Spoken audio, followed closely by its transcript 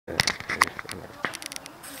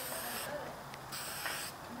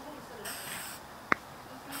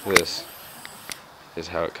This is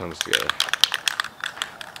how it comes together.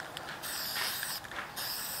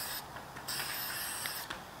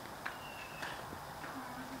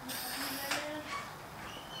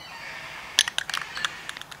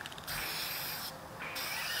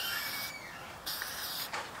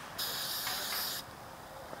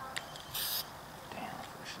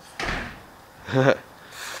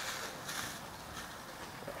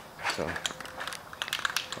 So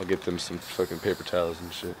I'll get them some fucking paper towels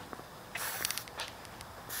and shit.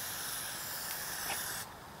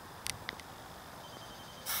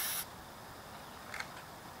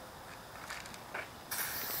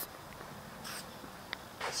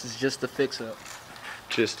 This is just a fix-up.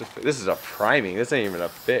 This is a priming. This ain't even a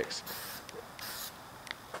fix.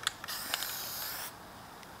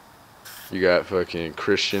 You got fucking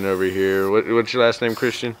Christian over here. What's your last name,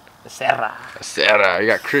 Christian? Becerra. Becerra. You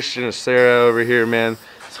got Christian Becerra over here, man.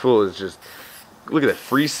 This fool is just... Look at that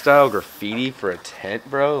freestyle graffiti for a tent,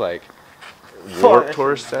 bro. Like, Warped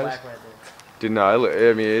Tour status. Right, dude, no,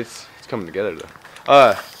 I mean, it's coming together,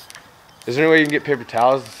 though. Is there any way you can get paper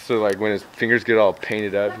towels so, like, when his fingers get all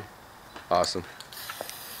painted up? Awesome.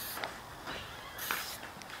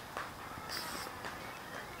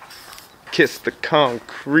 Kiss the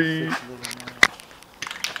concrete.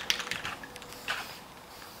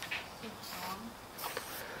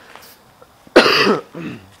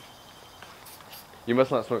 You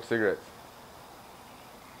must not smoke cigarettes.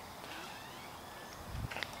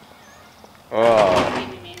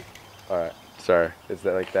 Oh. Alright, sorry. Is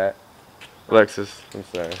that like that? Alexis, I'm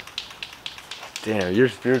sorry. Damn, you're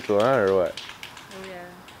spiritual, huh, or what? Oh, yeah.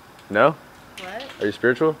 No? What? Are you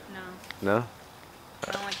spiritual? No. No?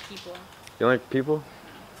 I don't like people. You don't like people?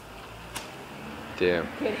 Damn.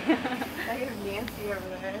 I have Nancy over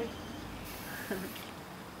there.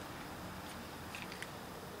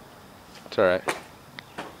 It's alright.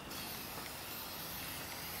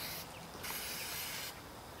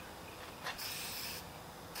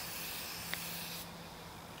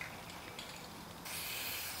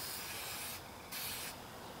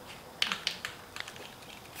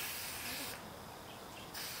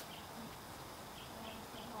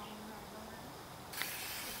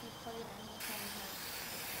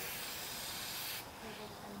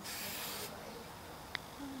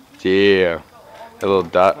 Yeah. A little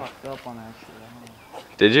dot. Up on that shit.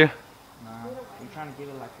 Did you? Nah, I'm trying to give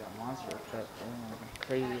it like a monster effect.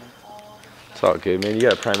 Crazy. It's all good, man. You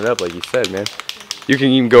gotta prime it up like you said, man. You can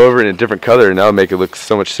even go over it in a different color and that'll make it look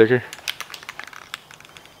so much sicker.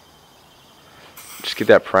 Just get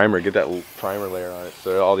that primer, get that primer layer on it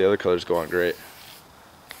so all the other colors go on great.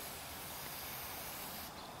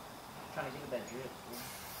 I'm trying to give it that drip.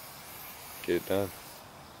 Get it done.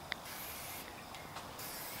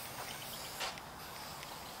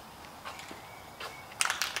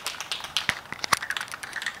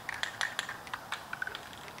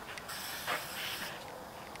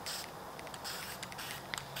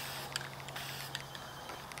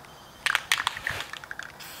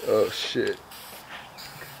 Oh shit.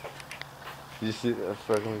 You see that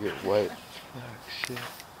fucking get white? Fuck shit.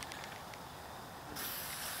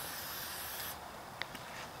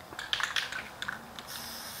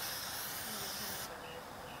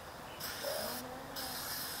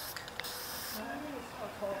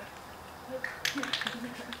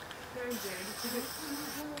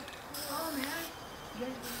 Oh man.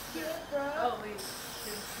 Oh wait.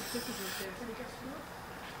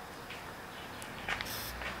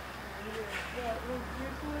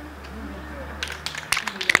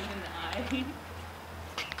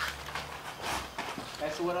 Okay,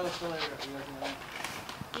 so what other filler are you guys doing?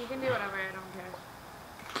 You can do whatever, I don't care.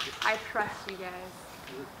 I trust you guys.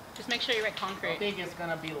 Just make sure you write concrete. I think it's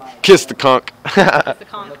gonna be like... Kiss the conch. Kiss the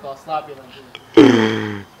conch. Look all sloppy like this.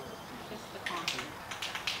 Kiss the concrete.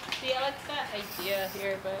 See, I like that idea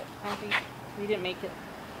here, but I don't think he didn't make it.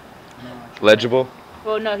 No, Legible?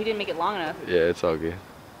 Well, no, he didn't make it long enough. Yeah, it's all good.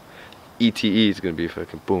 ETE is gonna be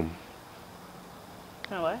fucking boom.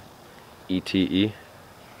 Oh, what? ETE.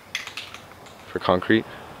 For concrete.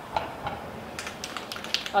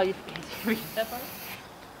 Oh, you read that part?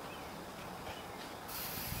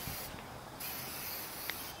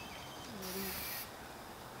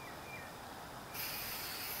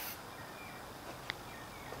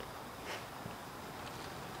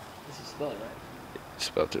 This is spell it right.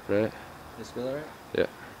 Spelled it right? This spell it right? Yeah.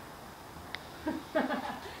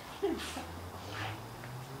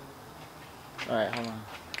 Alright, hold on.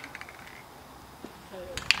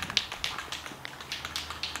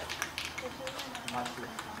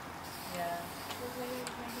 Yeah.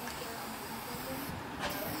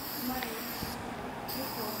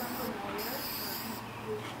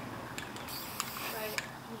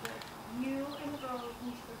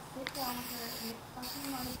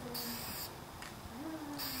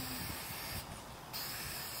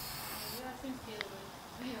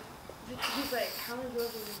 He's like, how many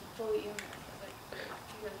girls are fully in there? Like,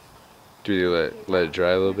 he goes, Do you let it dry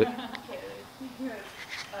a little bit? okay. He goes,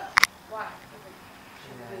 why?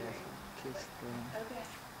 Yeah, kiss thing. Okay.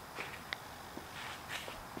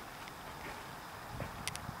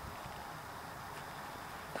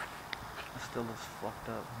 It still looks fucked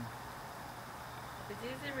up. It's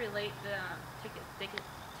easy to relate the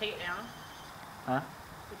take it down. Huh?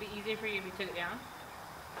 Would it be easier for you if you took it down,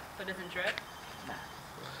 so it doesn't drip?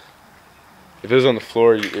 If it was on the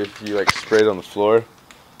floor, if you like sprayed on the floor,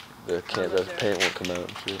 the paint won't come out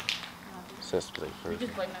and shit. So it has to be like You perfect.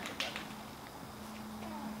 just blame that together.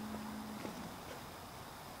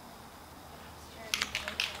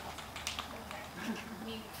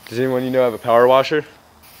 Does anyone you know have a power washer?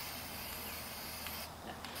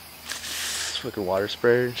 It's fucking water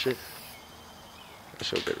sprayer and shit. I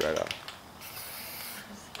should get right out.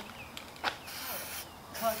 Oh,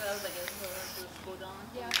 so that was like a school dawn?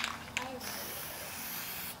 Yeah.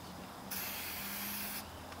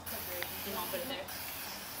 Your mom put it there.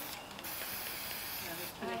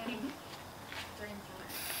 During summer,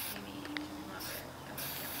 maybe November.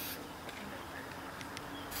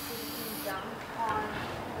 Jump on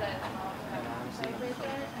the side right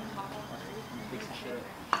there and hop over.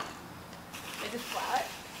 Is it flat?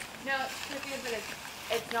 No, it's tricky, but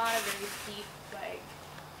it's not a very steep like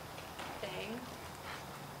thing.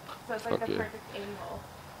 So it's like the Okay. perfect angle.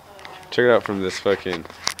 Check it out from this fucking.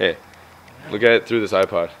 Hey, look at it through this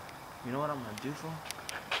iPod. You know what I'm gonna do for?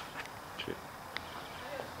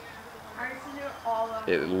 I used to do it all of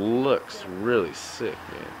It looks really sick,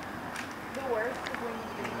 man. the worst is when you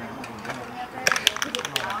do it. Because it's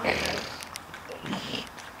long.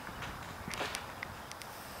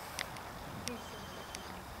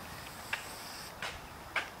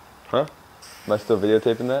 Huh? Am I still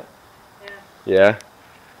videotaping that? Yeah. Yeah?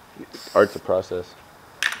 Art's a process.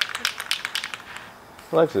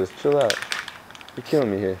 Alexis, chill out. You're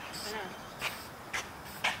killing me here. I know.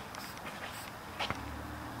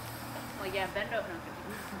 Well, yeah, bend over.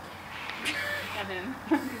 And him.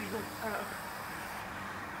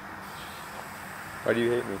 Why do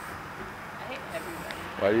you hate me? I hate everybody.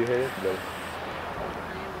 Why do you hate it? I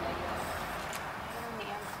am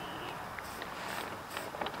Nancy.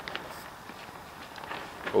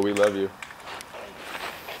 Well, we love you.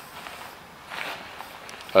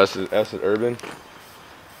 Us at Herben,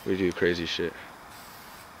 we do crazy shit.